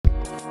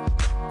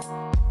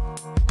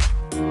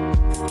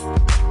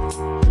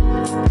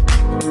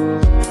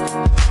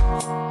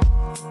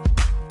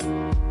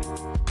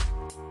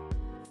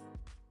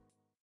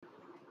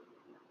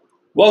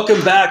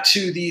Welcome back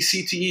to the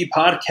CTE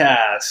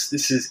podcast.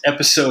 This is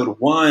episode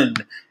 1,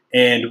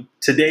 and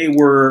today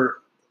we're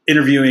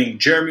interviewing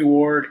Jeremy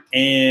Ward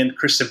and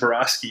Kristen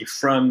Borowski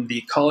from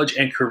the College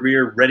and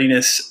Career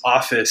Readiness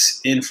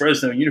Office in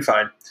Fresno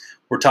Unified.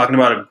 We're talking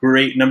about a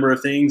great number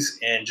of things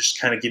and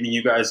just kind of giving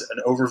you guys an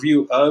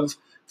overview of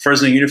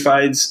Fresno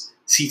Unified's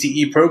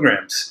CTE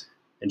programs.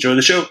 Enjoy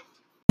the show.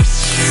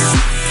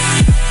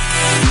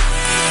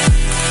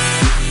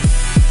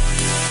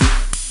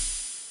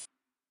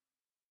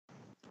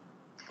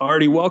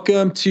 Alrighty,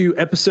 welcome to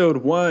episode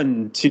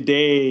 1.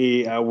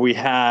 Today we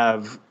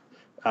have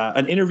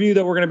an interview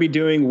that we're going to be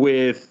doing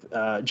with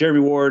Jeremy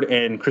Ward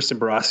and Kristen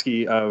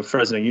Borowski of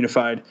Fresno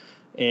Unified.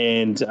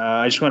 And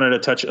I just wanted to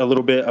touch a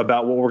little bit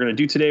about what we're going to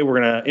do today. We're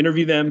going to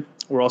interview them.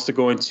 We're also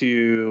going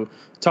to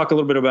talk a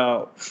little bit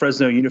about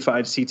Fresno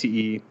Unified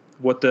CTE,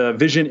 what the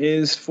vision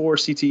is for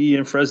CTE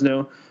in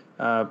Fresno,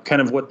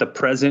 kind of what the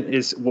present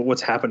is,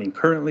 what's happening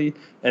currently,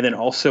 and then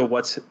also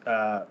what's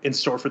in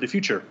store for the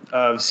future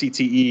of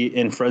CTE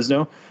in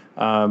Fresno,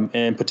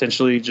 and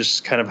potentially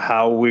just kind of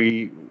how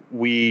we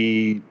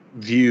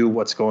view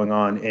what's going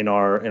on in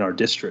our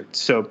district.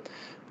 So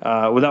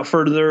without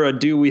further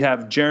ado, we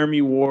have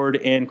Jeremy Ward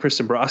and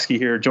Kristen Borowski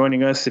here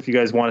joining us. If you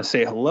guys want to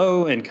say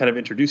hello and kind of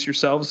introduce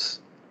yourselves.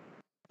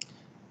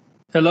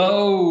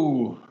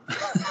 Hello.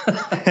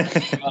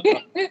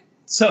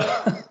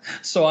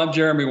 So I'm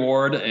Jeremy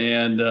Ward,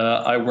 and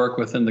I work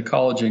within the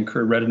College and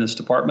Career Readiness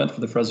Department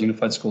for the Fresno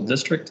Unified School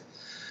District.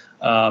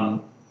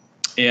 And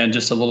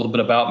just a little bit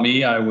about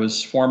me, I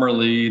was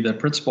formerly the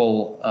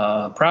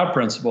proud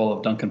principal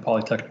of Duncan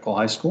Polytechnical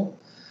High School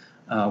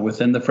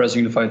within the Fresno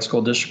Unified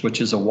School District, which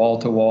is a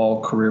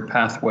wall-to-wall career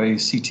pathway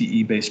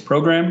CTE-based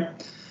program.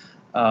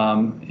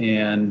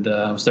 And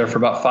I was there for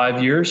about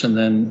 5 years, and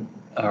then,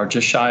 or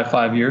just shy of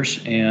 5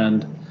 years.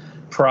 And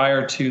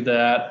prior to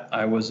that,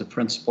 I was a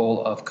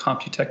principal of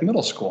Computech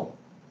Middle School,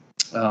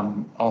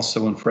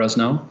 also in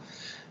Fresno.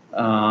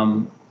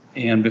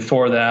 And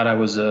before that, I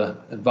was a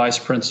vice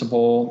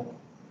principal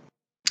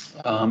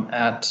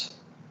at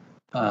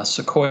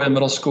Sequoia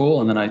Middle School,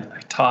 and then I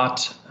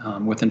taught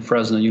within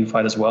Fresno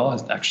Unified as well.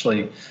 I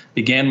actually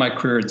began my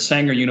career at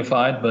Sanger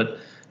Unified, but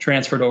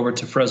transferred over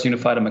to Fresno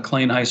Unified at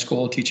McLean High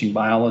School, teaching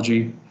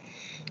biology.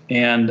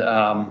 And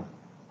I'll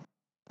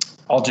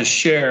just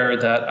share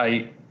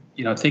that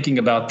thinking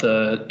about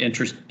the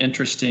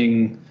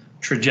interesting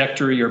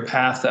trajectory or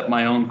path that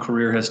my own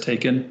career has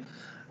taken,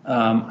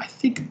 I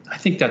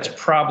think that's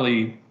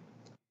probably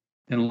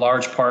in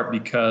large part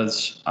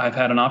because I've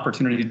had an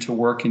opportunity to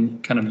work in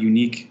kind of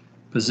unique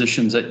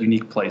positions at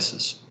unique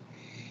places.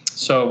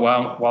 So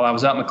while I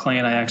was at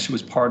McLean, I actually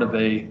was part of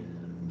a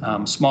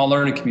small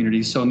learning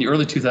community. So in the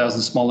early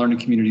 2000s, small learning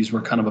communities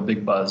were kind of a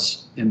big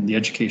buzz in the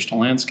educational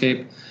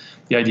landscape.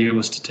 The idea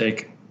was to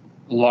take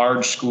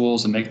large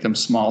schools and make them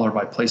smaller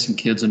by placing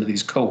kids into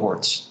these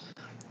cohorts,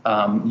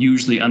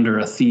 usually under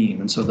a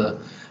theme. And so the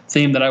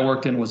theme that I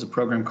worked in was a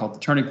program called the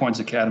Turning Points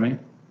Academy.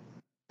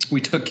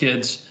 We took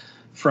kids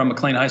from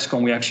McLean High School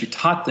and we actually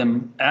taught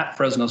them at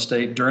Fresno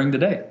State during the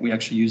day. We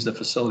actually used the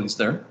facilities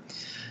there.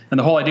 And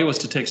the whole idea was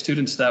to take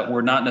students that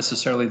were not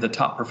necessarily the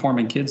top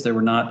performing kids. They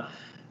were not,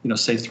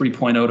 say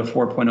 3.0 to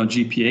 4.0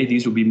 GPA.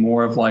 These would be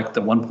more of like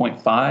the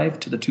 1.5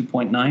 to the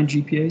 2.9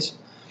 GPAs.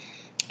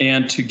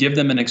 And to give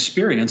them an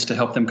experience to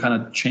help them kind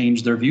of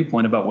change their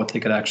viewpoint about what they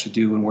could actually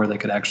do and where they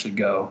could actually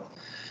go.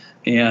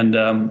 And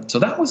so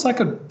that was like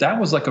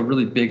a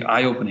really big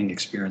eye-opening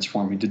experience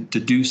for me to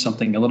do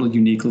something a little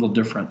unique, a little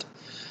different.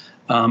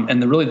 And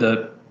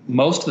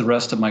most of the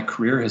rest of my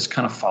career has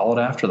kind of followed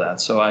after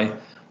that. So I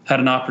had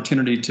an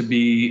opportunity to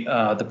be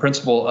the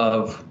principal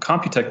of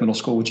Computech Middle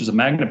School, which is a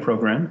magnet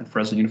program at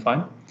Fresno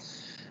Unified.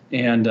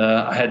 And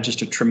I had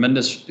just a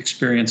tremendous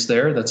experience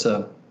there. That's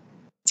a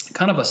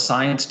kind of a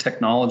science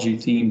technology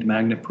themed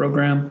magnet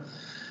program.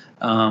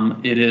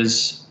 It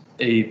is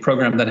a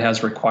program that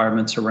has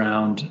requirements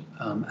around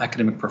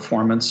academic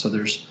performance. So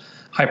there's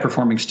high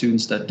performing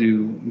students that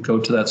do go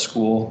to that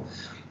school.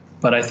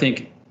 But I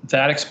think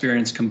that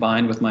experience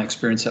combined with my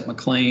experience at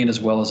McLean as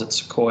well as at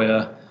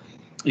Sequoia,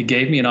 it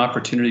gave me an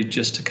opportunity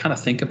just to kind of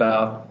think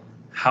about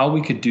how we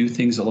could do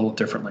things a little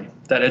differently.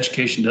 That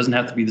education doesn't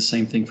have to be the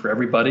same thing for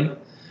everybody.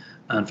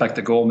 In fact,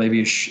 the goal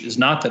maybe is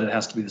not that it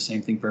has to be the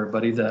same thing for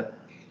everybody, that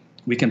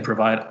we can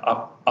provide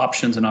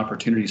options and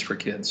opportunities for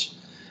kids.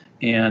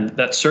 And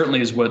that certainly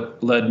is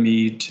what led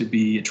me to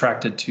be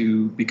attracted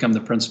to become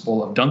the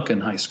principal of Duncan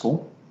High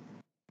School.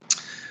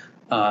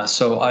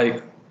 So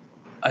I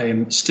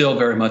am still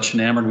very much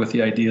enamored with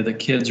the idea that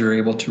kids are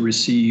able to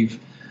receive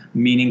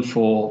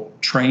meaningful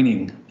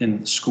training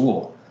in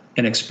school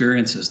and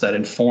experiences that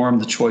inform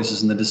the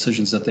choices and the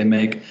decisions that they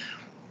make,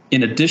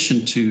 in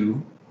addition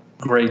to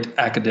great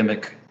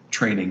academic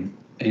training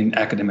and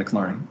academic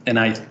learning. And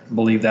I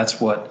believe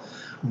that's what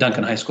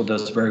Duncan High School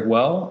does very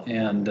well.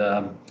 And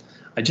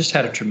I just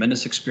had a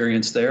tremendous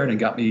experience there, and it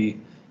got me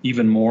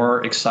even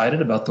more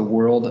excited about the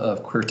world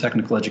of career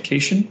technical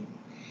education.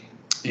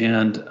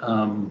 And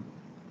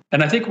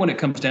I think when it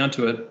comes down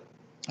to it,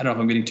 I don't know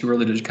if I'm getting too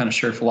early to just kind of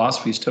share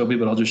philosophies, Toby,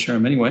 but I'll just share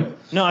them anyway.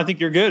 No, I think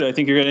you're good.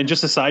 And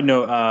just a side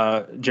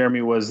note,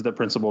 Jeremy was the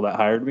principal that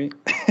hired me.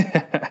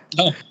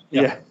 Oh,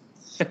 yeah.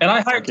 And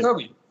I hired Okay.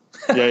 Toby.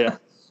 Yeah.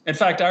 In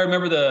fact, I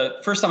remember the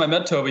first time I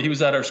met Toby, he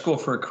was at our school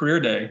for a career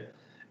day.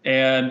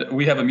 And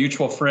we have a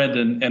mutual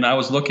friend, and I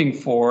was looking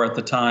for, at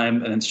the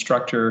time, an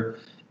instructor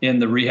in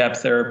the rehab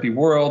therapy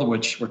world,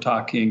 which we're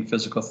talking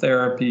physical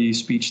therapy,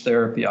 speech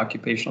therapy,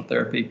 occupational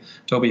therapy.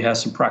 Toby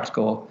has some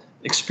practical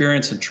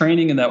experience and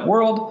training in that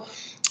world.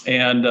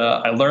 And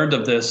I learned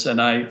of this, and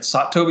I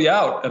sought Toby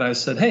out, and I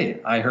said, hey,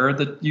 I heard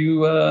that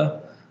you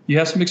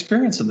have some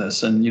experience in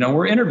this, and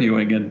we're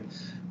interviewing, and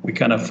we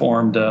kind of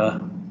formed a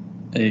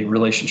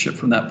relationship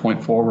from that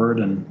point forward,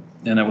 and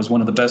it was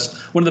one of the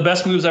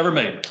best moves ever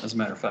made, as a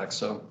matter of fact.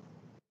 So,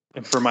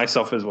 and for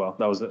myself as well,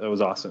 that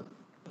was awesome.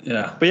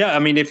 Yeah. But yeah, I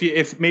mean,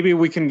 if maybe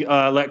we can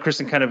let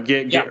Kristen kind of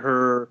get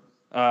her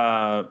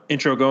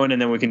intro going,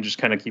 and then we can just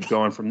kind of keep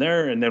going from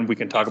there, and then we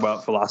can talk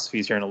about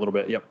philosophies here in a little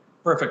bit. Yep.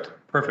 Perfect.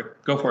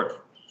 Go for it.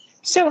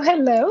 So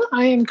hello,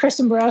 I am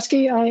Kristen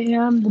Borowski. I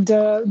am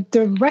the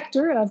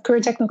Director of Career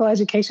Technical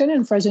Education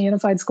in Fresno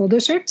Unified School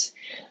District.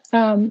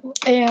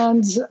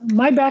 And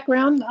my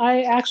background,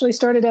 I actually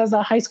started as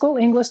a high school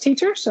English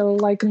teacher. So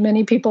like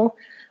many people,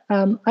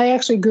 I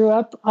actually grew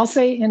up, I'll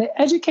say, in an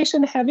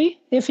education-heavy,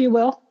 if you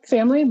will,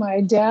 family. My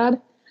dad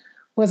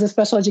was a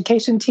special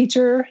education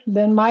teacher,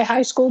 then my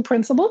high school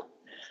principal.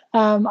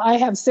 I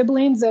have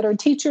siblings that are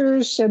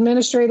teachers,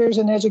 administrators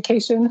in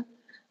education.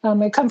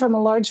 I come from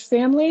a large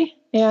family,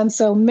 and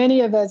so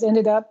many of us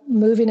ended up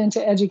moving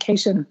into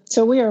education.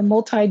 So we are a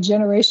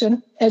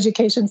multi-generation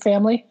education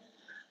family.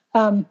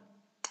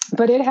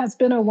 But it has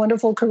been a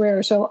wonderful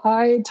career. So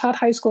I taught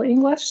high school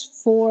English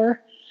for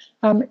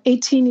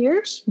 18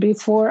 years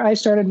before I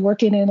started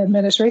working in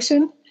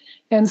administration.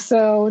 And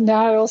so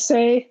now I will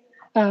say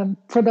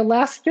for the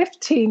last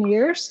 15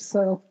 years,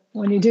 so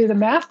when you do the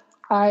math,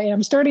 I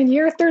am starting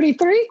year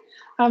 33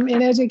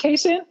 in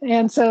education.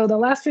 And so the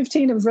last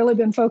 15 have really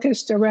been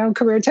focused around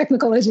career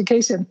technical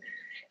education.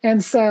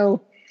 And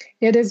so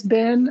it has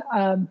been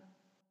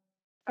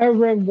a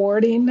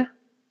rewarding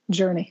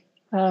journey.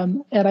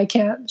 And I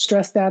can't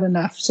stress that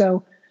enough.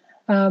 So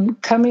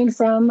coming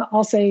from,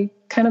 I'll say,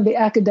 kind of the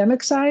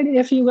academic side,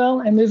 if you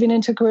will, and moving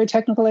into career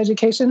technical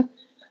education,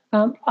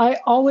 I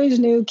always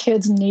knew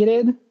kids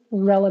needed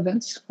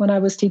relevance when I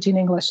was teaching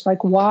English.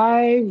 Like,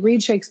 why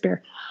read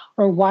Shakespeare?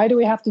 Or why do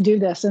we have to do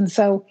this? And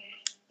so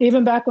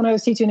even back when I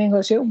was teaching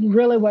English, it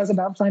really was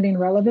about finding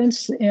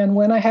relevance. And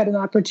when I had an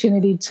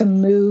opportunity to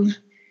move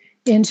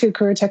into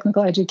career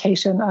technical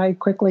education, I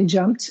quickly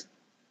jumped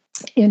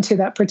into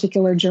that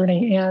particular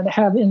journey and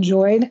have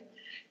enjoyed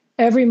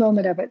every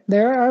moment of it.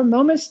 There are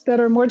moments that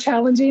are more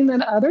challenging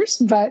than others,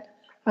 but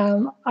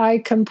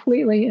I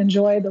completely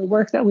enjoy the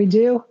work that we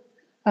do.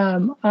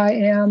 I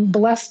am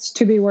blessed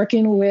to be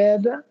working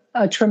with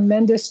a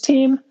tremendous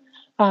team,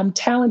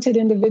 talented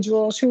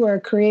individuals who are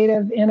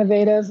creative,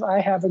 innovative.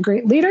 I have a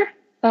great leader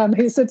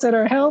who sits at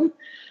our helm,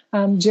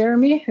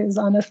 Jeremy, who's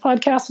on this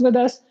podcast with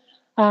us.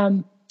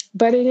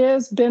 But it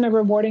has been a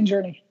rewarding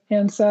journey.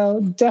 And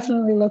so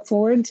definitely look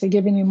forward to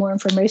giving you more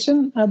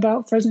information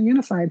about Fresno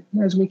Unified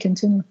as we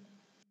continue.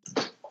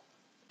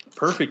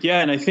 Perfect. Yeah.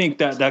 And I think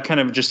that kind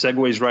of just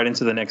segues right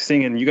into the next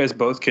thing. And you guys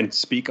both can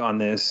speak on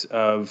this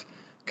of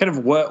kind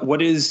of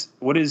what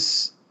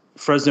is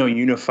Fresno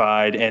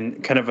Unified,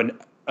 and kind of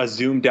a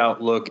zoomed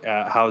out look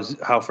at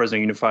how Fresno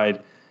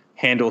Unified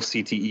handles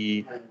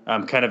CTE,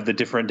 kind of the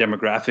different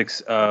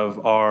demographics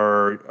of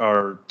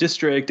our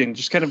district, and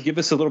just kind of give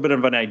us a little bit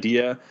of an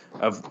idea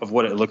of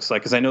what it looks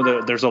like. Because I know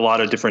that there's a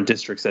lot of different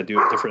districts that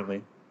do it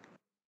differently.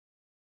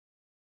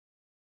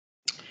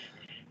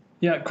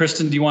 Yeah,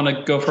 Kristen, do you want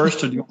to go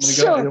first, or do you want me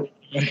to go?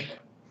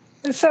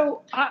 Sure.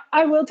 So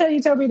I will tell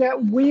you, Toby,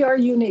 that we are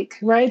unique,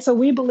 right? So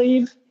we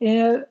believe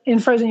in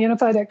Fresno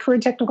Unified that career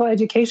technical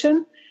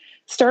education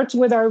starts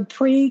with our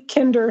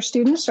pre-kinder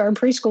students, our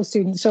preschool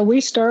students. So we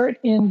start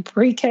in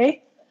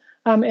pre-K,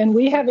 and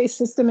we have a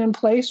system in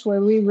place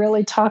where we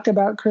really talk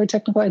about career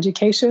technical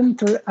education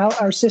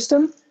throughout our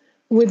system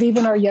with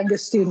even our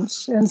youngest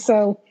students. And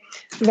so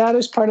that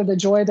is part of the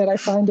joy that I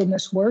find in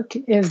this work,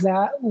 is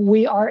that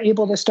we are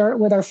able to start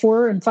with our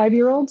 4 and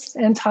 5-year-olds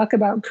and talk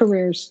about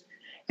careers.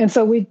 And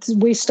so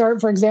we start,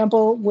 for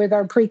example, with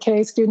our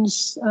pre-K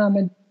students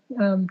and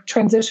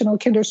transitional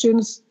kinder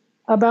students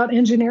about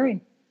engineering,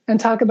 and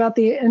talk about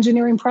the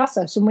engineering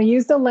process. And we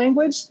use the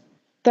language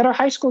that our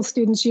high school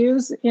students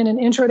use in an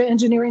intro to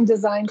engineering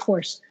design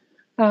course.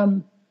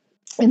 And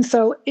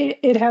so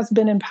it has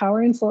been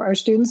empowering for our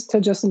students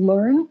to just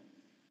learn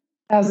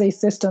as a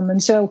system.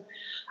 And so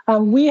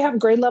we have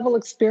grade level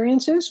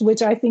experiences,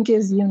 which I think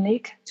is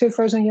unique to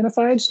Fresno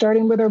Unified,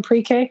 starting with our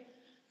pre-K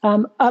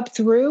up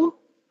through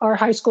our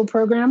high school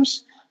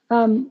programs.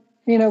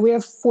 We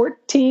have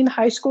 14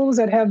 high schools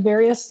that have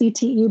various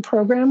CTE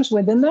programs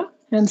within them.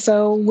 And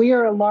so we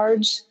are a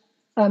large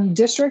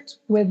district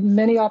with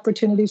many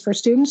opportunities for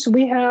students.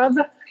 We have,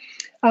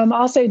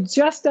 I'll say,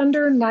 just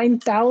under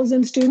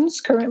 9,000 students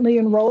currently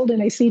enrolled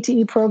in a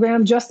CTE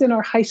program just in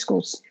our high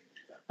schools.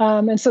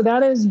 And so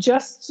that is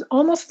just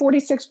almost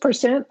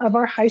 46% of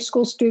our high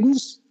school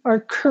students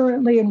are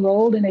currently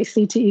enrolled in a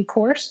CTE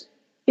course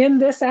in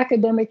this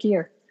academic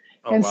year.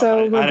 Oh, And wow.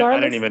 so I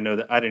didn't even know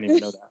that. I didn't even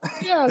know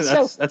that. Yeah,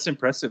 That's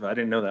impressive. I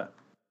didn't know that.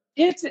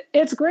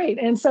 It's great.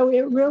 And so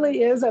it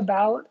really is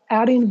about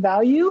adding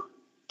value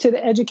to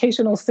the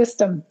educational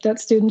system that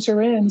students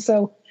are in,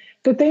 so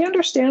that they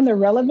understand the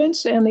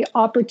relevance and the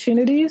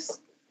opportunities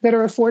that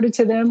are afforded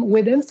to them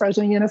within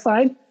Fresno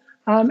Unified.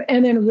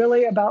 And then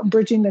really about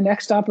bridging the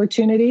next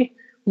opportunity,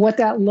 what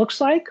that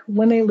looks like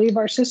when they leave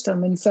our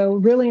system. And so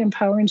really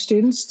empowering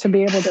students to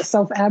be able to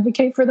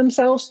self-advocate for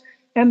themselves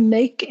and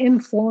make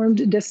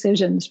informed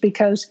decisions,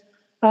 because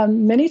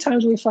many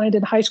times we find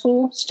in high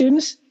school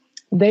students,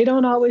 they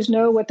don't always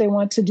know what they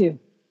want to do,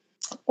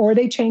 or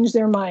they change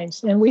their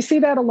minds. And we see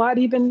that a lot,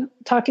 even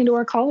talking to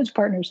our college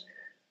partners.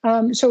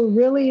 So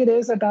really it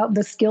is about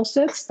the skill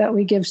sets that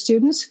we give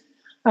students,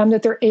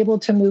 that they're able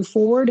to move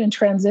forward and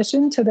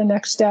transition to the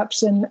next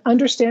steps, and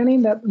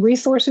understanding that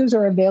resources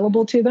are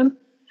available to them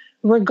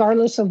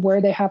regardless of where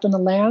they happen to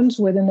land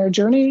within their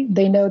journey.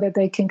 They know that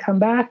they can come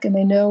back, and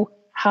they know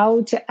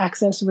how to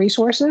access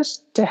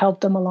resources to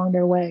help them along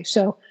their way.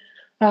 So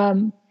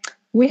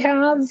we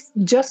have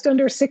just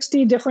under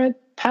 60 different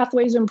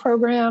pathways and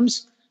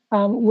programs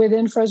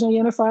within Fresno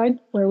Unified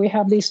where we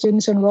have these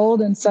students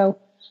enrolled. And so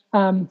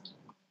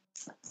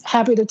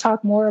happy to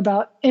talk more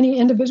about any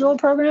individual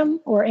program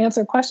or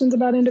answer questions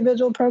about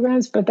individual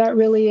programs, but that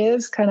really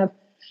is kind of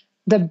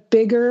the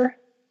bigger,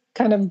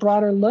 kind of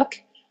broader look.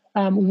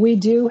 We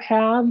do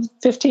have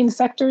 15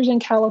 sectors in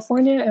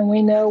California, and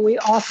we know we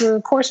offer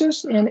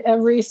courses in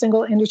every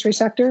single industry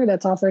sector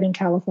that's offered in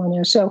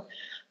California. So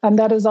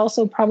that is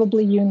also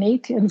probably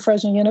unique in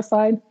Fresno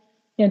Unified.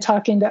 In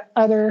talking to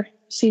other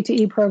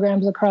CTE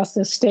programs across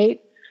the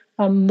state,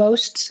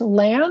 most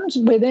land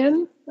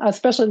within,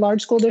 especially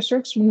large school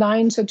districts,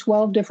 9 to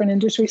 12 different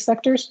industry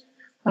sectors.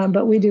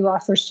 But we do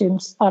offer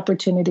students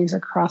opportunities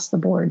across the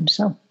board.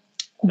 So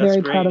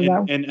very proud of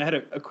that. And I had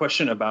a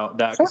question about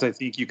that, because I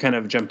think you kind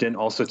of jumped in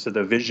also to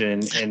the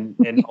vision,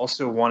 and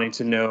also wanting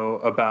to know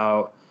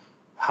about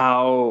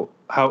how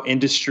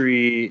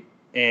industry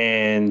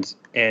and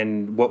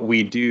what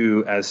we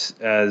do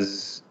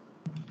as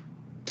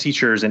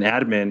teachers and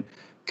admin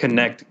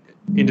connect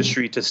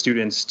industry to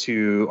students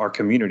to our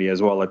community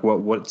as well. Like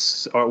what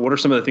are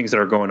some of the things that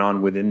are going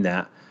on within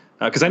that?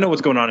 Because I know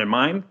what's going on in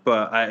mine,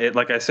 but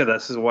like I said,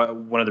 this is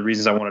one of the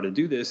reasons I wanted to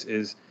do this,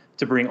 is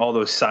to bring all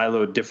those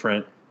siloed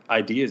different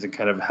ideas and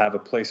kind of have a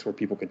place where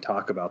people can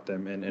talk about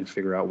them and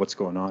figure out what's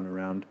going on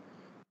around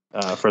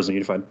Fresno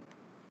Unified.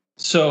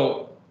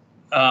 So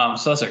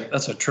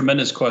that's a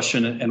tremendous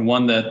question, and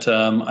one that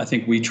I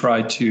think we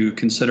try to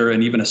consider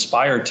and even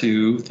aspire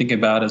to think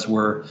about as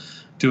we're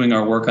doing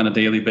our work on a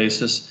daily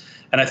basis.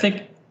 And I think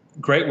a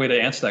great way to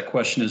answer that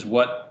question is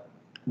what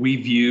we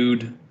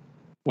viewed,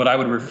 what I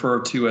would refer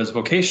to as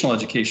vocational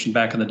education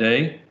back in the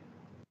day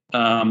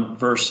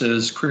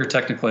versus career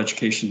technical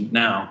education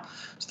now.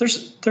 So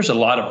there's a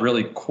lot of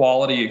really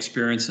quality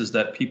experiences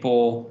that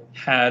people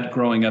had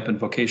growing up in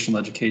vocational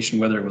education,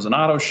 whether it was an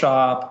auto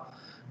shop,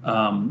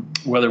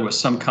 whether it was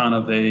some kind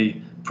of a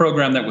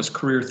program that was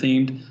career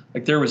themed.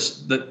 Like there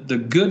was the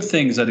good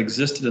things that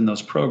existed in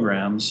those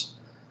programs,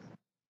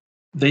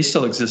 they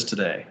still exist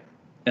today.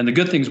 And the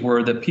good things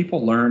were that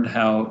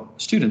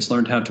students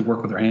learned how to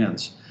work with their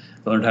hands.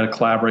 They learned how to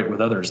collaborate with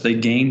others. They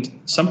gained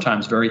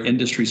sometimes very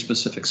industry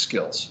specific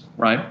skills,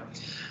 right?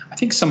 I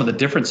think some of the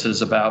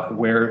differences about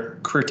where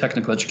career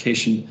technical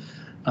education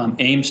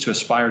aims to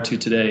aspire to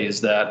today is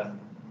that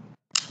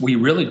we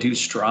really do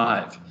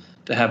strive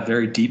to have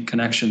very deep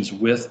connections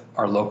with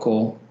our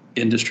local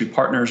industry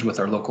partners, with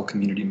our local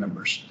community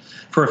members,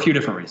 for a few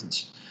different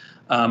reasons.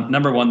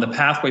 Number one, the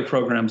pathway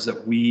programs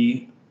that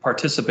we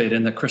participate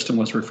in that Kristen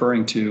was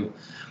referring to,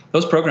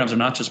 those programs are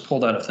not just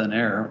pulled out of thin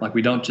air. Like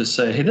we don't just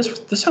say, hey,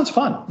 this sounds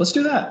fun, let's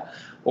do that.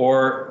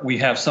 Or we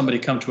have somebody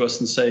come to us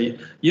and say,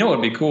 you know what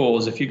would be cool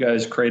is if you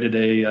guys created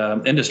a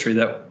industry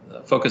that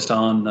focused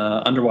on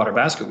underwater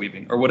basket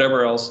weaving or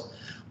whatever else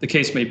the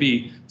case may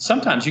be.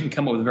 Sometimes you can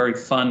come up with very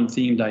fun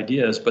themed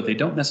ideas, but they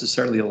don't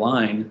necessarily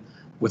align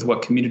with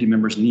what community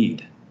members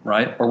need,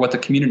 right? Or what the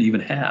community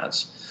even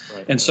has.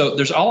 Right. And so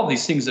there's all of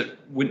these things that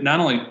not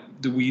only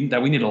we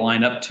need to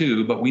line up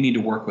to, but we need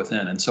to work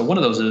within. And so one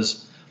of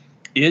those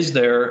is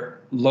there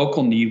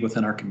local need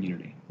within our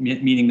community?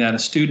 Meaning that a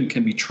student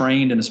can be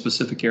trained in a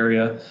specific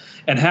area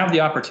and have the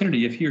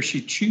opportunity, if he or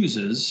she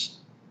chooses,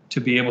 to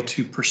be able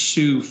to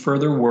pursue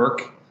further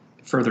work,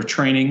 further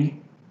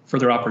training,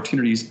 further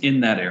opportunities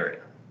in that area,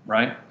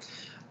 right?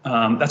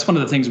 That's one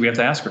of the things we have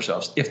to ask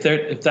ourselves. If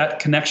that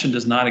connection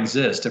does not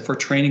exist, if we're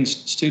training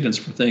students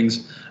for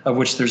things of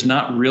which there's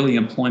not really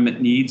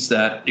employment needs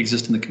that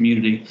exist in the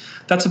community,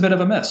 that's a bit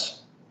of a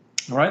miss,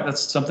 all right?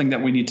 That's something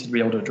that we need to be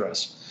able to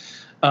address.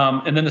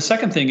 And then the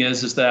second thing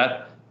is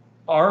that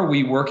are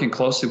we working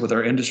closely with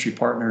our industry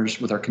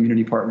partners, with our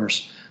community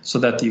partners, so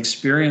that the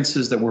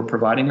experiences that we're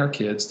providing our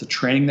kids, the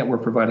training that we're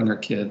providing our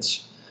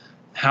kids,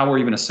 how we're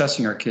even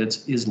assessing our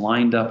kids is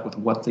lined up with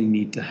what they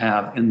need to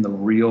have in the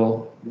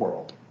real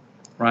world,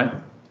 right?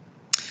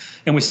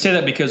 And we say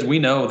that because we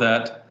know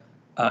that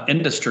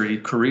industry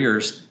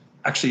careers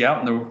actually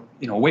out in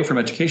the, away from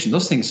education,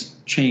 those things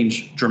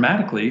change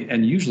dramatically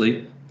and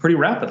usually pretty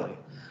rapidly,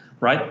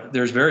 right?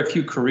 There's very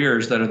few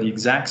careers that are the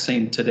exact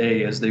same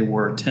today as they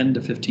were 10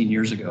 to 15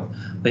 years ago.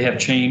 They have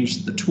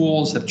changed, the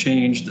tools have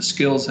changed, the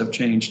skills have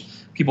changed,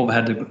 people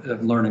have had to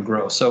learn and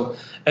grow. So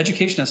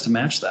education has to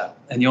match that.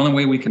 And the only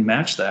way we can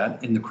match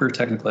that in the career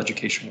technical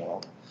education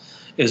world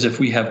is if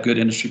we have good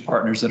industry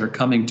partners that are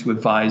coming to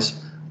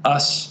advise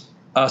us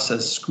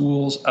as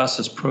schools, us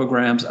as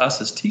programs,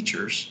 us as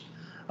teachers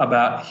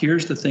about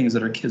here's the things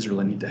that our kids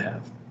really need to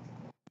have.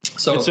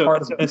 So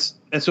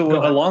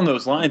along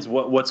those lines,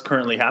 what's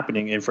currently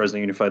happening in Fresno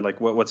Unified? Like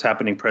what's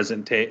happening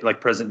present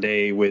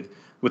day with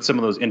some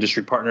of those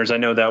industry partners? I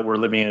know that we're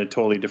living in a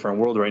totally different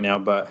world right now,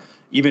 but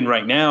even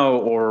right now,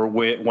 or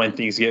when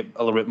things get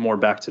a little bit more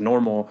back to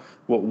normal,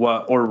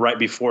 or right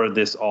before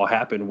this all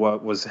happened,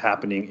 what was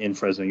happening in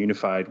Fresno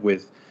Unified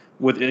with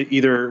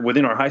either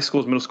within our high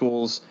schools, middle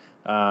schools,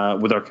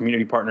 with our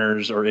community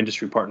partners or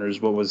industry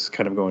partners? What was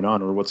kind of going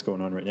on, or what's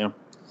going on right now?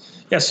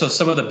 Yeah, so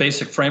some of the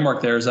basic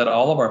framework there is that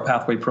all of our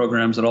pathway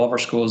programs at all of our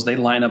schools, they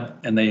line up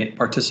and they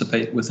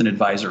participate with an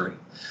advisory.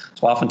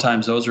 So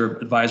oftentimes those are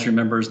advisory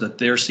members that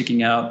they're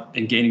seeking out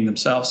and gaining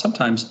themselves.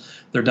 Sometimes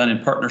they're done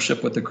in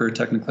partnership with the Career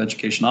Technical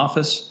Education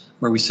Office,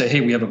 where we say, hey,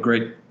 we have a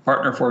great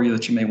partner for you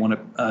that you may want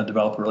to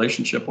develop a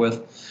relationship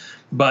with.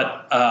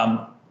 But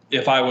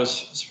if I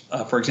was,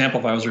 for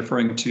example, if I was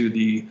referring to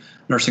the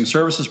nursing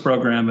services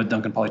program at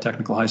Duncan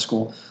Polytechnical High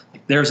School,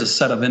 there's a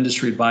set of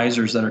industry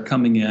advisors that are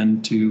coming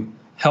in to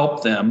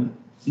help them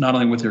not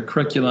only with their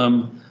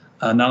curriculum,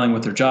 not only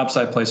with their job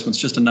site placements,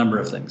 just a number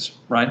of things,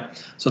 right?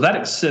 So that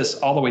exists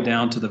all the way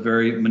down to the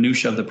very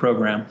minutia of the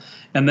program.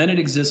 And then it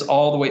exists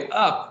all the way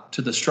up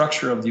to the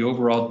structure of the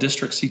overall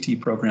district CTE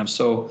program.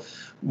 So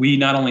we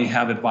not only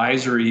have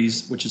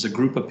advisories, which is a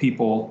group of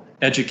people,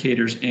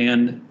 educators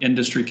and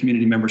industry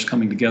community members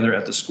coming together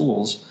at the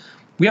schools,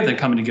 we have them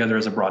coming together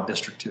as a broad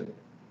district too.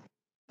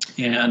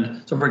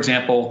 And so, for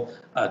example,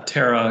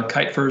 Tara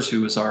Kitefers,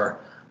 who is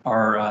our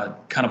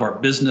kind of our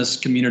business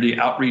community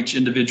outreach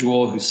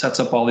individual who sets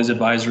up all these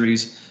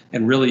advisories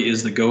and really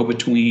is the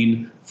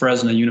go-between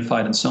Fresno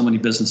Unified and so many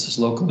businesses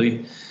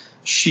locally.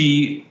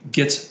 She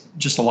gets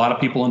just a lot of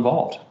people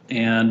involved,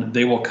 and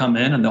they will come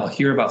in and they'll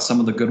hear about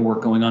some of the good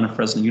work going on in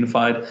Fresno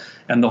Unified,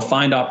 and they'll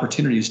find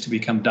opportunities to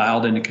become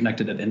dialed in and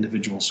connected at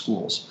individual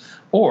schools.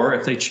 Or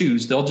if they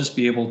choose, they'll just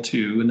be able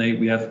to, and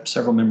we have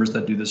several members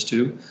that do this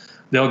too,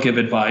 they'll give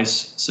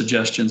advice,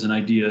 suggestions, and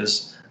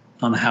ideas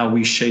on how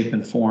we shape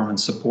and form and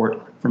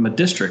support from a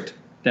district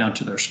down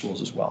to their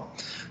schools as well.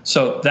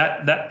 So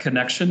that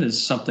connection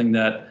is something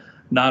that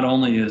not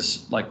only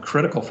is like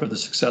critical for the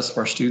success of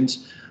our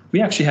students,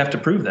 we actually have to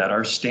prove that.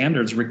 Our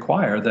standards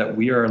require that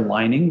we are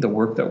aligning the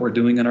work that we're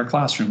doing in our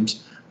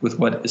classrooms with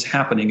what is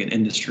happening in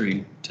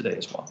industry today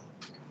as well.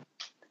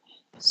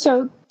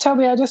 So,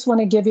 Toby, I just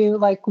want to give you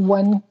like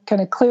one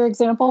kind of clear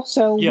example.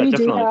 So we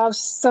definitely do have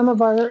some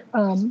of our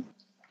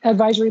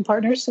advisory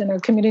partners and our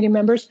community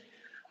members.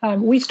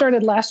 We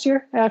started last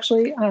year,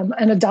 actually,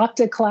 an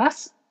adopted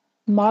class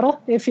model,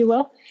 if you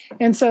will.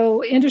 And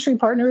so industry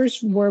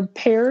partners were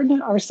paired,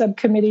 our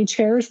subcommittee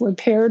chairs were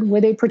paired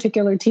with a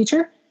particular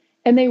teacher,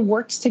 and they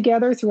worked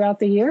together throughout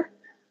the year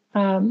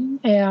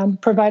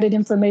and provided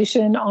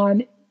information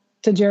on,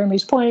 to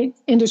Jeremy's point,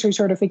 industry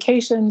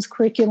certifications,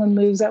 curriculum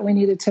moves that we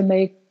needed to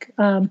make,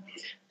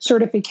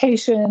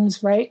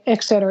 certifications, right,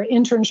 et cetera,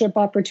 internship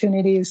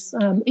opportunities,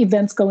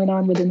 events going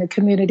on within the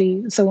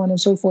community, so on and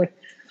so forth.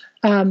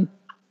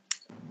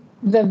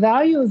 The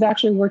value of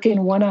actually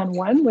working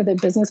one-on-one with a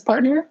business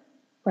partner,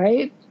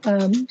 right,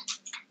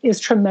 is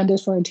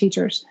tremendous for our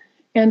teachers.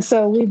 And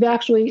so we've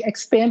actually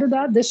expanded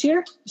that this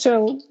year.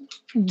 So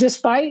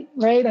despite,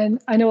 right,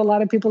 and I know a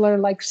lot of people are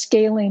like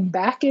scaling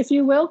back, if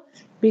you will,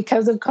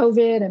 because of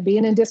COVID and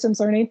being in distance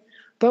learning,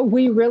 but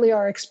we really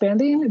are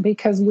expanding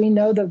because we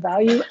know the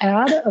value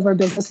add of our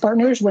business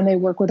partners when they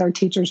work with our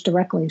teachers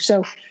directly.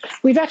 So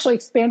we've actually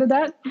expanded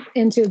that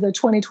into the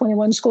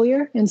 2021 school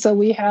year. And so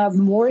we have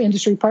more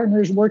industry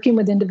partners working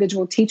with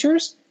individual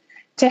teachers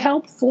to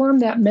help form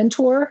that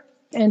mentor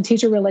and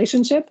teacher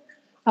relationship.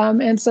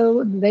 And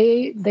so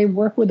they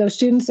work with those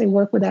students, they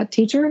work with that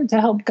teacher to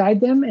help guide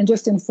them and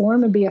just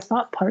inform and be a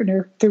thought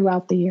partner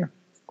throughout the year.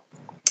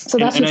 So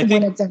that's just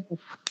one example.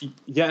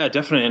 Yeah,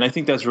 definitely. And I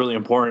think that's really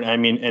important. I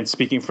mean, and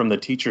speaking from the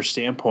teacher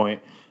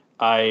standpoint,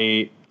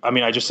 I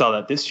just saw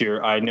that this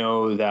year. I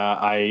know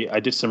that I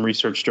did some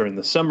research during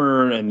the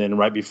summer and then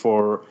right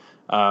before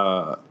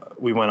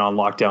we went on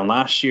lockdown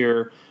last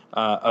year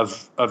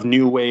of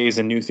new ways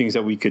and new things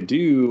that we could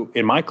do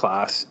in my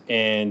class.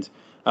 And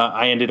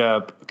I ended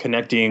up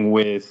connecting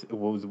with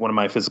one of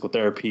my physical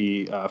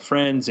therapy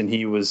friends, and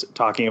he was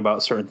talking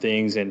about certain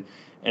things. And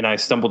I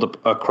stumbled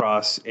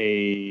across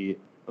an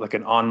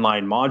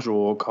online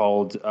module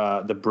called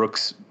the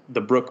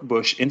Brooke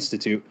Bush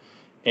Institute,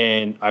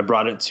 and I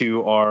brought it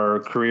to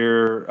our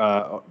career,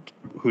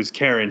 who's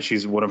Karen.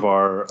 She's one of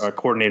our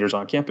coordinators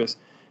on campus,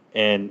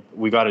 and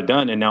we got it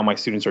done. And now my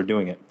students are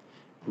doing it,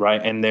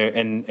 right?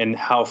 And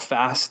how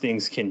fast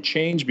things can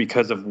change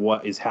because of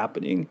what is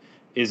happening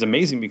is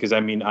amazing, because I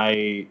mean,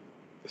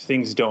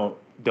 things don't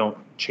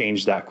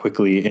change that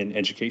quickly in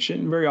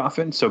education very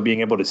often. So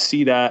being able to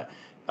see that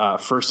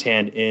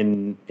firsthand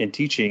in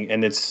teaching,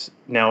 and it's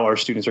now our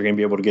students are going to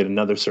be able to get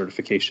another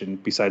certification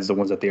besides the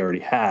ones that they already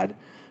had,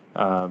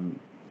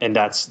 and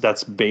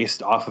that's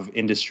based off of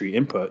industry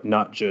input,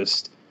 not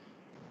just,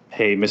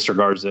 hey, Mr.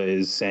 Garza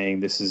is saying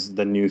this is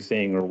the new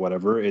thing or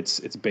whatever. It's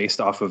based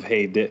off of,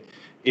 hey,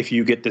 if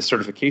you get this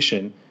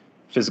certification,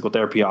 physical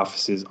therapy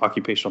offices,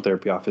 occupational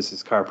therapy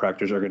offices,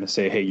 chiropractors are going to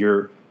say, hey,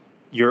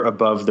 you're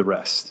above the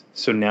rest.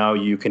 So now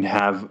you can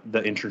have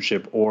the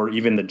internship or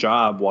even the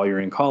job while you're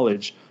in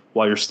college,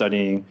 while you're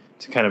studying,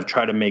 to kind of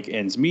try to make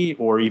ends meet,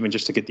 or even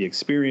just to get the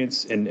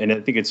experience. And I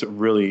think it's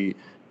really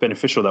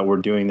beneficial that we're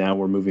doing that.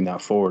 We're moving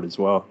that forward as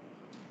well.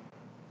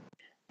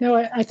 No,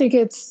 I think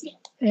it's,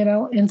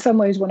 in some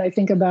ways when I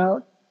think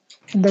about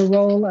the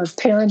role of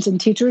parents and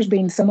teachers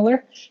being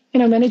similar,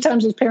 many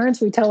times as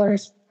parents, we tell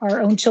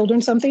our own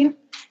children something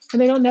and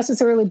they don't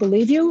necessarily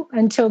believe you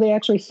until they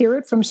actually hear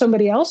it from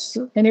somebody else.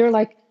 And you're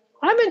like,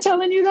 I've been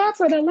telling you that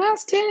for the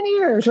last 10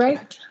 years,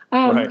 right?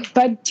 Right.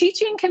 But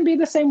teaching can be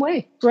the same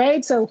way,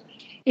 right? So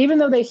even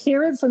though they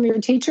hear it from your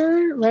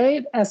teacher,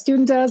 right, a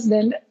student does,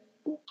 then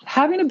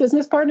having a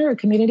business partner, a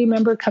community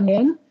member come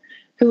in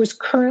who is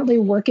currently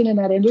working in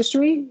that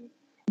industry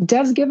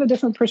does give a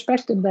different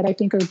perspective that I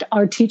think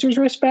our teachers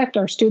respect,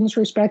 our students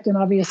respect, and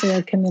obviously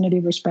our community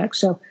respect.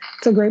 So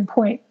it's a great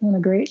point and a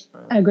great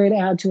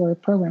add to our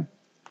program.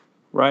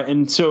 Right.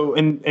 And so,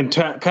 and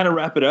to kind of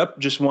wrap it up,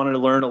 just wanted to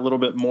learn a little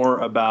bit more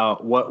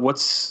about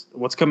what's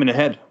coming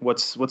ahead.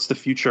 What's the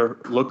future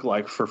look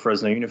like for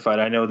Fresno Unified?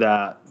 I know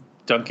that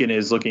Duncan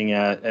is looking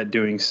at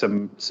doing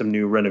some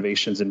new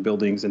renovations and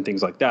buildings and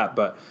things like that,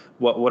 but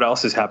what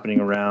else is happening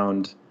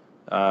around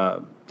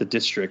the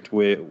district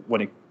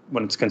when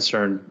it's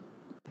concerned,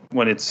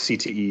 when it's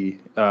CTE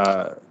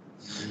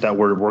that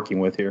we're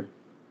working with here?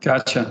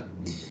 Gotcha.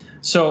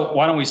 So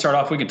why don't we start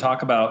off? We can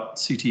talk about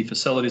CTE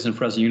facilities in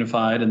Fresno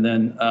Unified, and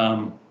then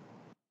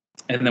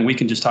we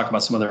can just talk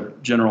about some other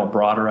general,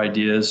 broader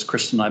ideas.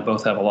 Kristen and I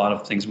both have a lot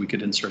of things we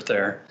could insert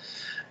there.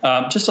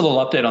 Just a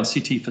little update on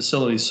CTE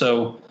facilities.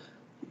 So,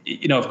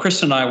 if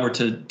Kristen and I were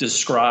to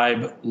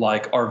describe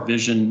like our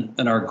vision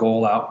and our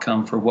goal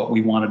outcome for what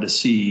we wanted to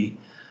see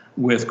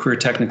with career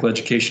technical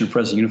education in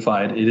Fresno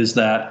Unified, it is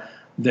that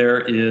there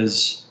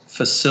is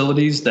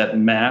facilities that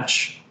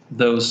match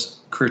those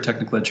career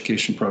technical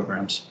education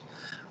programs.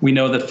 We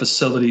know that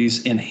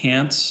facilities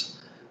enhance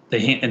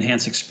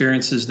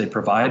experiences. They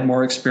provide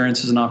more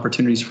experiences and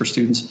opportunities for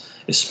students,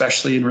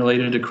 especially in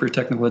related to career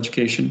technical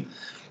education.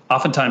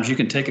 Oftentimes you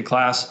can take a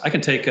class, I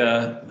can take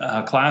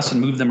a class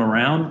and move them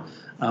around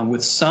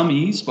with some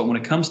ease, but when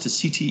it comes to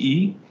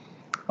CTE,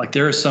 like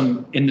there are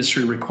some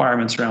industry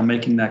requirements around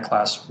making that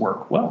class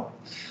work well.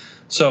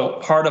 So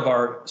part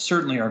of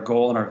certainly our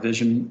goal and our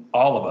vision,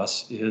 all of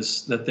us,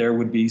 is that there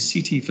would be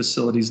CTE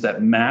facilities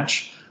that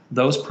match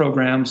those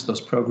programs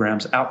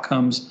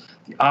outcomes,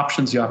 the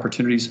options, the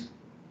opportunities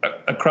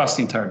across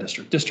the entire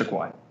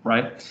district-wide,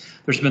 right?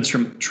 There's been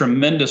some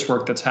tremendous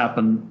work that's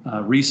happened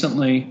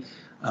recently.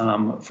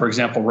 For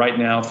example, right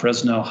now,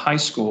 Fresno High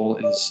School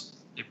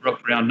they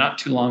broke ground not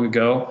too long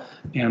ago,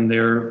 and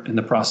they're in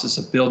the process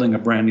of building a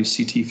brand new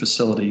CTE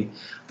facility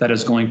that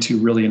is going to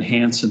really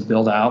enhance and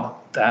build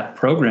out that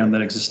program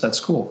that exists at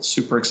school.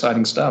 Super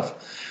exciting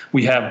stuff.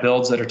 We have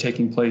builds that are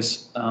taking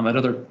place at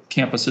other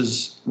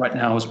campuses right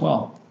now as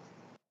well.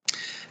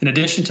 In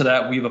addition to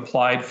that, we've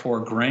applied for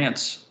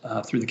grants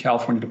through the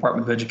California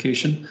Department of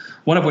Education,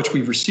 one of which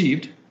we've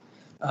received,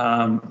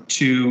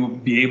 to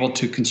be able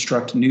to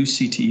construct new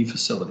CTE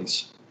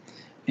facilities.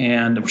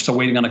 And we're still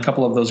waiting on a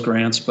couple of those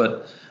grants,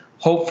 but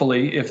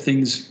hopefully if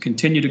things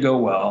continue to go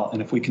well,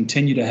 and if we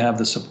continue to have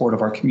the support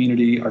of our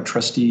community, our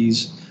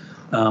trustees,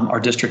 our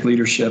district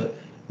leadership,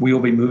 we will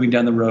be moving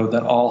down the road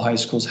that all high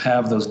schools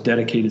have those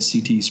dedicated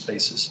CTE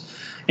spaces.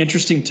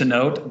 Interesting to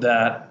note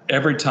that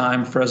every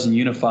time Fresno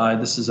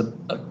Unified, this is a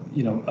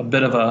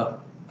bit of a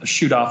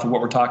shoot off of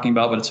what we're talking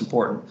about, but it's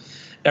important.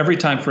 Every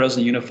time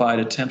Fresno Unified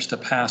attempts to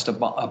pass a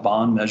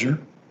bond measure,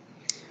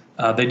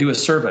 they do a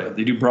survey.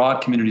 They do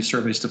broad community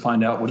surveys to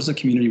find out what does the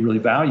community really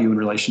value in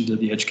relation to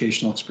the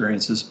educational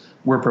experiences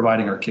we're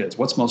providing our kids.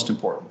 What's most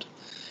important?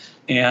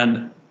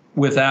 And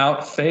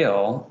without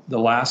fail, the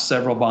last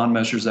several bond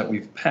measures that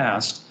we've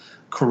passed,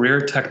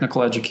 career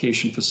technical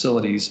education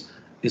facilities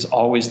is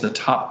always the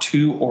top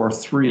 2 or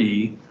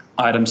 3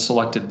 items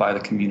selected by the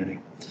community.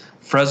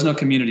 Fresno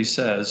community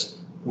says,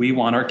 we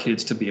want our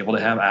kids to be able to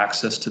have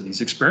access to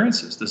these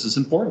experiences. This is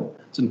important.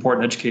 It's an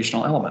important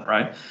educational element,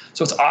 right?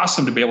 So it's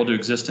awesome to be able to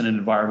exist in an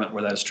environment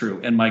where that's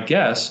true. And my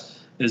guess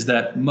is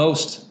that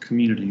most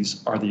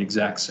communities are the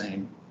exact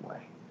same way,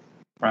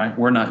 right?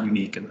 We're not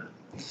unique in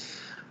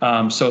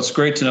that. So it's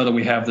great to know that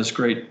we have this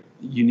great,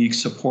 unique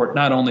support,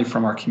 not only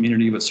from our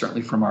community, but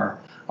certainly from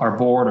our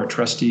board, our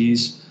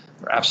trustees.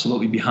 They're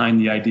absolutely behind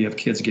the idea of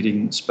kids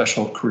getting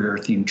special career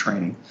themed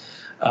training.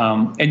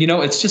 And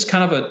it's just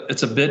kind of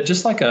it's a bit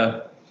just like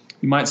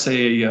you might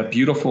say a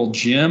beautiful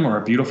gym or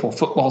a beautiful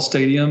football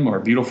stadium or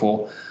a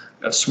beautiful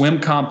swim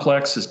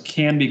complex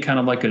can be kind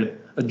of like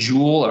a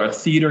jewel, or a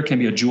theater can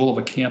be a jewel of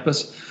a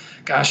campus.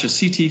 Gosh, a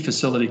CTE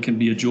facility can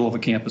be a jewel of a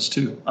campus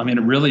too. I mean,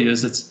 it really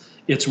is.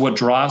 It's what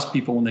draws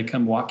people when they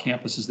come walk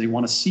campuses. They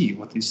want to see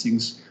what these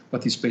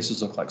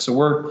spaces look like. So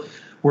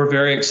we're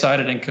very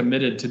excited and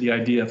committed to the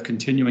idea of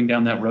continuing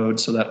down that road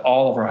so that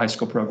all of our high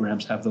school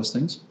programs have those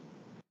things.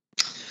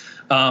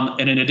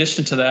 And in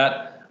addition to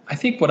that, I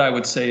think what I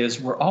would say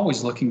is we're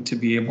always looking to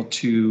be able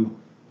to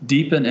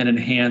deepen and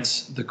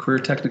enhance the career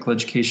technical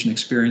education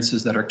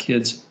experiences that our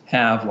kids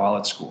have while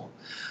at school.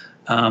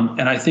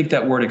 And I think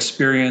that word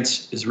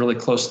experience is really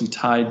closely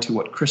tied to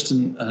what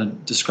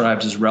Kristen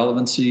describes as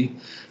relevancy.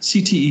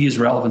 CTE is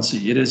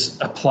relevancy. It is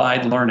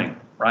applied learning,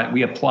 right?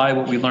 We apply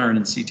what we learn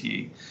in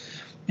CTE.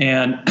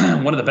 And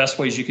one of the best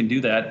ways you can do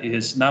that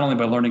is not only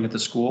by learning at the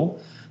school,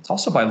 it's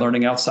also by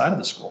learning outside of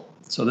the school.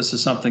 So this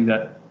is something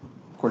that,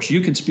 of course,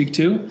 you can speak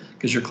to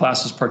because your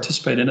classes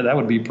participate in it. That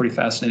would be a pretty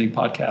fascinating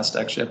podcast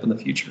actually up in the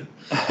future.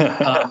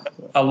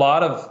 A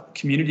lot of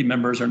community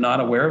members are not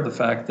aware of the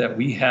fact that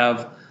we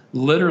have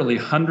literally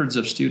hundreds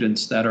of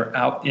students that are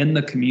out in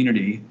the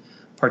community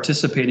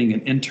participating in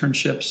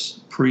internships,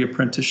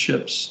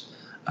 pre-apprenticeships,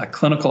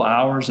 clinical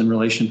hours in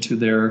relation to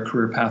their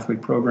career pathway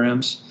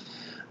programs.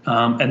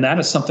 And that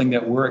is something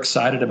that we're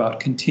excited about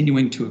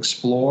continuing to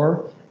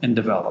explore and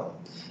develop.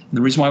 And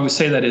the reason why we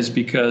say that is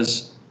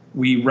because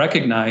we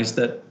recognize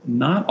that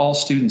not all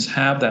students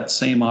have that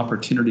same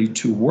opportunity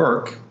to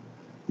work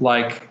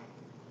like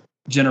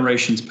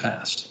generations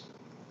past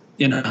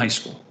in high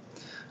school.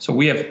 So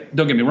we have,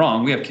 don't get me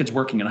wrong, we have kids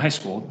working in high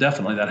school.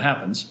 Definitely that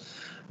happens.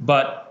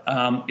 But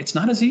it's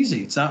not as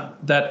easy. It's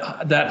not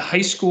that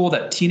high school,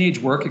 that teenage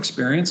work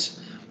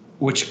experience,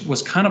 which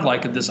was kind of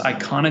like this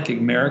iconic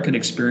American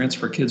experience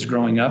for kids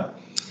growing up.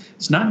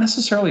 It's not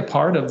necessarily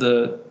part of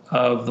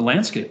the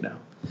landscape now.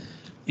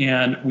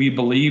 And we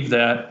believe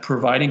that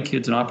providing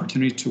kids an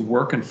opportunity to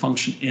work and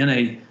function in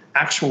a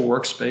actual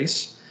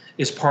workspace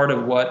is part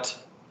of what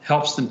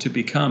helps them to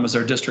become, as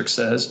our district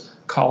says,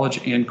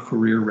 college and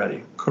career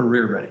ready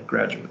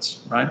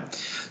graduates, right?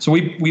 So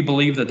we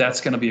believe that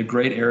that's going to be a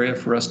great area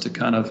for us to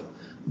kind of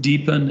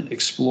deepen,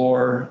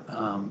 explore,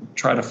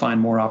 try to find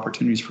more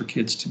opportunities for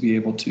kids to be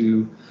able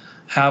to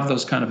have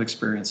those kind of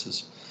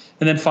experiences.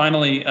 And then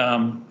finally,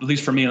 at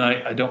least for me, and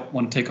I don't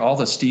want to take all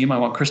the steam, I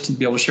want Kristen to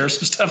be able to share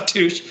some stuff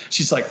too.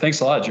 She's like,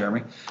 thanks a lot,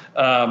 Jeremy.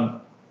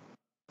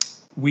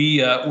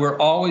 We're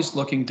always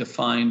looking to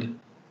find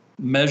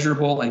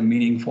measurable and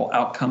meaningful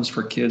outcomes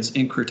for kids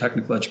in career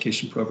technical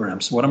education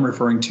programs. What I'm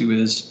referring to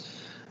is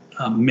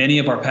many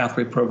of our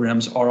pathway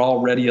programs are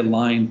already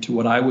aligned to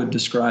what I would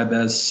describe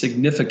as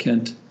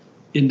significant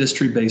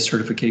industry-based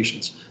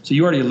certifications. So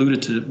you already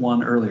alluded to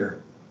one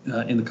earlier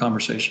in the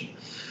conversation.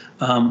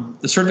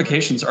 The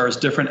certifications are as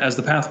different as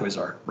the pathways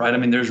are, right? I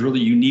mean, there's really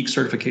unique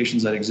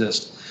certifications that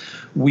exist.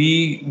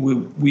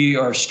 We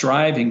are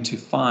striving to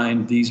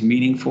find these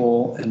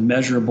meaningful and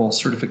measurable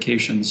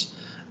certifications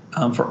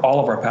for all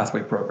of our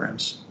pathway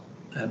programs.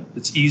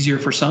 It's easier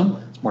for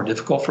some, it's more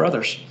difficult for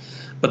others.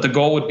 But the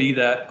goal would be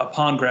that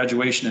upon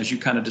graduation, as you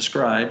kind of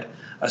described,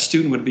 a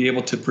student would be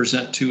able to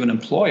present to an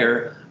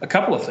employer a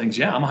couple of things.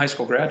 Yeah, I'm a high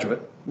school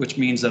graduate, which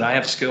means that I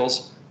have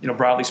skills,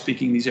 broadly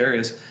speaking, in these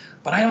areas.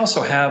 But I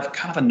also have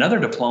kind of another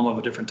diploma of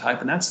a different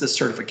type, and that's this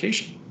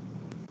certification,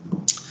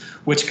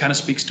 which kind of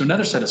speaks to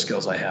another set of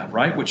skills I have,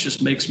 right? Which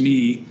just makes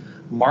me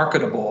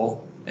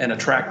marketable and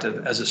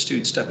attractive as a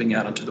student stepping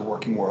out into the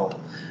working world.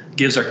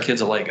 Gives our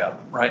kids a leg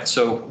up, right?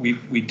 So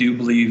we do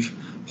believe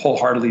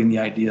wholeheartedly in the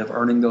idea of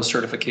earning those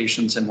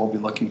certifications, and we'll be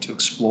looking to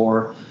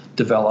explore,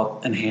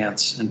 develop,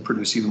 enhance, and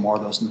produce even more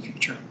of those in the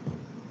future.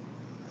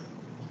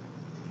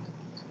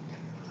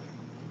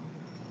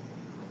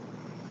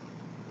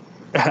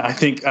 I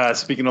think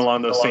speaking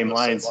along those same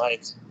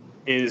lines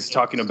is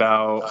talking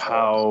about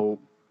how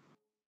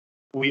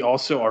we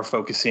also are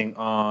focusing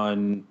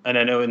on, and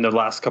I know in the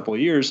last couple of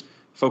years,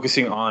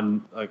 focusing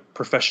on like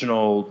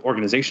professional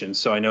organizations.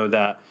 So I know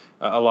that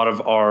a lot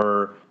of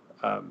our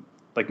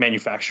like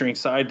manufacturing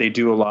side, they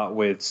do a lot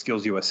with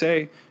Skills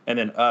USA, and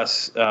then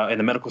us in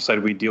the medical side,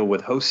 we deal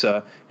with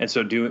HOSA, and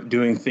so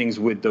doing things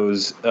with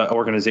those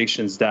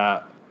organizations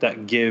that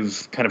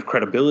give kind of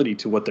credibility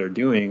to what they're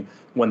doing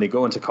when they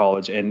go into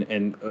college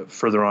and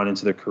further on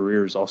into their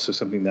careers. Also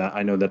something that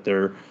I know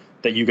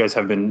that you guys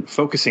have been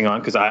focusing on,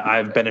 because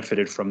I've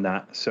benefited from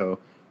that. So,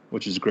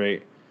 which is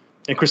great.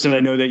 And Kristen, I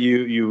know that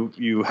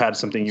you had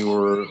something you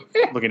were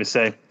looking to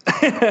say.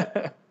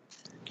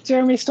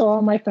 Jeremy stole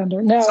all my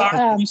thunder. No,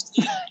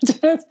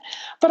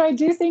 but I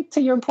do think,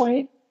 to your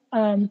point,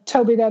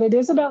 Toby, that it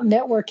is about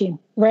networking,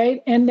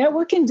 right? And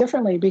networking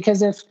differently,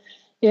 because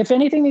if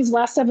anything these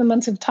last 7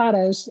 months have taught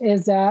us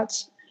is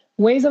that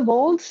ways of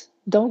old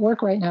don't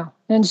work right now.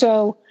 And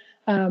so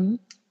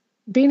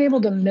being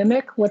able to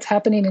mimic what's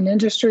happening in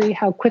industry,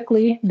 how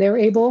quickly they're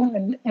able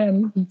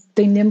and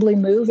they nimbly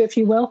move, if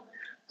you will,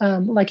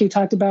 like you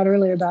talked about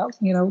earlier about,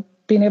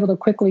 being able to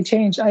quickly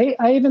change. I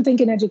even think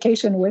in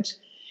education, which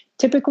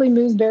typically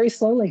moves very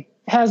slowly,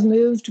 has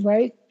moved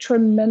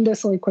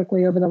tremendously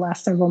quickly over the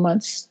last several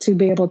months to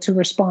be able to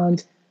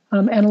respond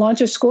and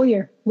launch a school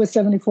year with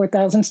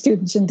 74,000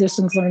 students in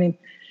distance learning.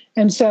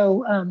 And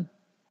so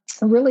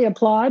I really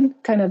applaud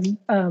kind of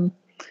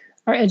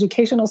our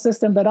educational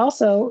system, but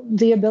also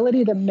the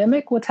ability to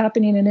mimic what's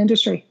happening in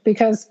industry,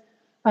 because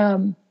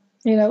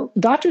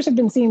doctors have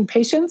been seeing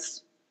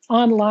patients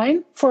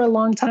online for a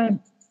long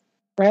time,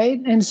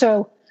 right? And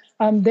so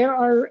there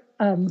are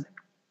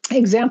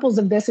examples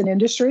of this in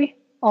industry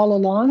all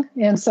along.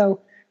 And so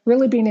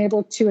really being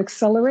able to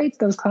accelerate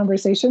those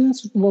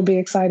conversations will be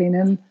exciting.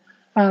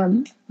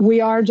 And we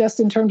are, just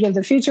in terms of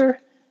the future,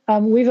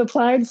 we've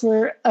applied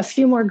for a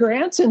few more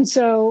grants. And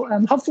so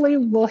hopefully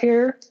we'll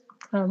hear,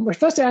 we're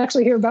supposed to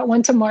actually hear about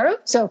one tomorrow.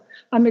 So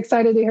I'm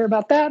excited to hear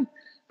about that,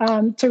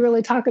 to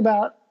really talk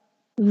about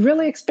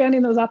really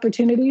expanding those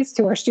opportunities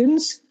to our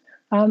students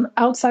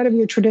outside of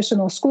your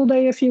traditional school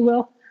day, if you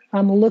will.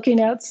 Looking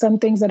at some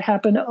things that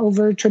happen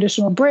over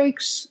traditional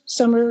breaks,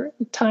 summer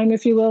time,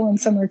 if you will, and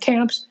summer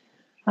camps.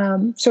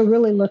 So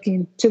really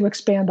looking to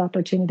expand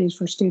opportunities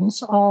for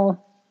students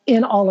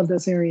in all of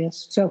those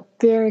areas. So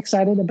very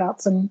excited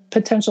about some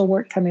potential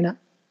work coming up.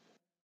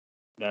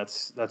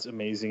 That's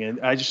amazing.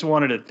 And I just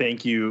wanted to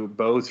thank you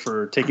both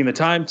for taking the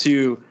time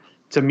to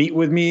meet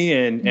with me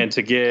and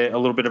to get a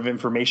little bit of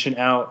information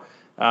out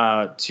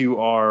to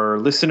our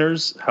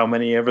listeners, how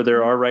many ever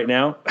there are right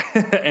now.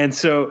 And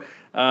so,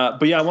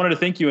 but yeah, I wanted to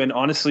thank you. And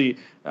honestly,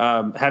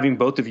 having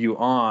both of you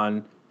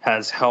on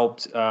has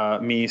helped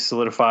me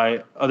solidify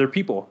other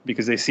people,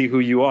 because they see who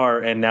you are.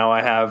 And now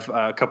I have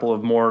a couple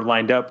of more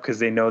lined up because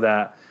they know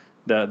that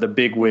the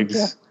big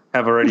wigs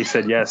have already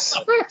said yes.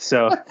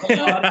 So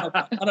I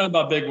don't know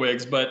about big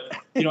wigs, but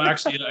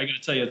actually, I got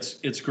to tell you,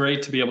 it's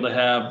great to be able to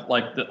have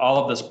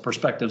all of this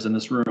perspectives in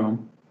this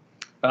room.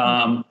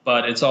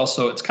 But it's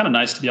kind of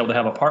nice to be able to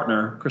have a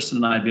partner.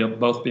 Kristen and I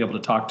both be able to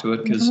talk to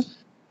it, because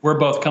we're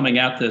both coming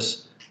at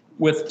this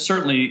with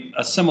certainly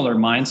a similar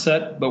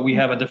mindset, but we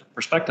have a different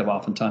perspective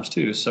oftentimes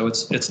too. So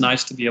it's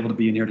nice to be able to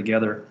be in here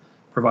together,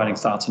 providing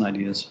thoughts and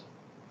ideas.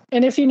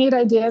 And if you need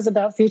ideas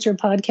about future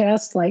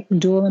podcasts like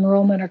dual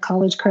enrollment or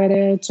college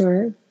credits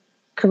or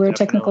career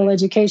technical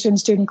education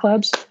student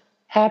clubs,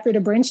 happy to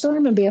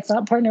brainstorm and be a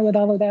thought partner with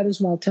all of that as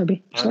well,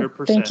 Toby. So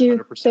 100%, thank you.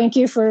 100%.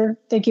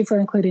 Thank you for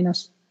including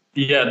us.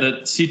 Yeah, the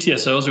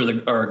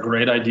CTSOs are a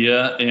great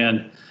idea.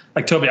 And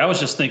like Toby, I was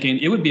just thinking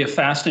it would be a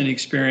fascinating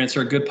experience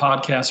or a good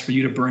podcast for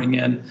you to bring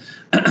in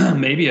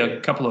maybe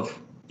a couple of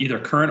either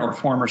current or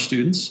former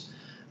students,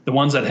 the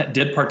ones that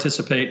did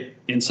participate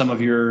in some of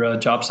your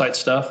job site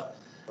stuff.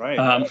 Right.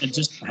 And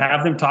just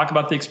have them talk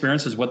about the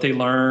experiences, what they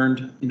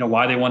learned,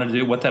 why they wanted to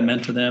do, what that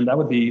meant to them.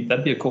 That'd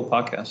be a cool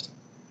podcast.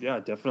 Yeah,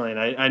 definitely. And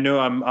I know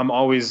I'm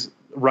always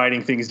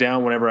writing things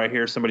down whenever I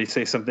hear somebody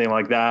say something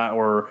like that,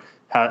 or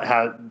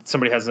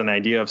somebody has an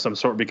idea of some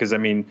sort, because I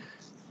mean,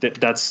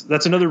 that's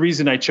another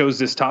reason I chose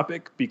this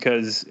topic,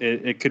 because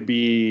it could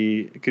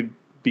be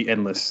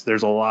endless.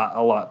 There's a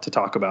lot to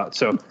talk about.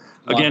 So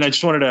again, I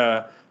just wanted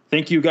to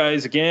thank you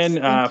guys again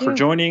for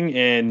joining,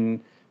 and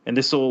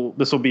this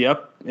will be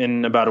up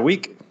in about a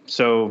week.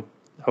 So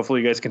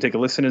hopefully you guys can take a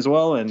listen as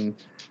well. And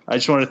I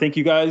just want to thank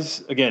you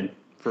guys again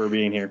for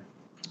being here.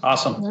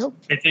 Awesome. Nope.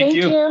 Hey, thank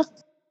you.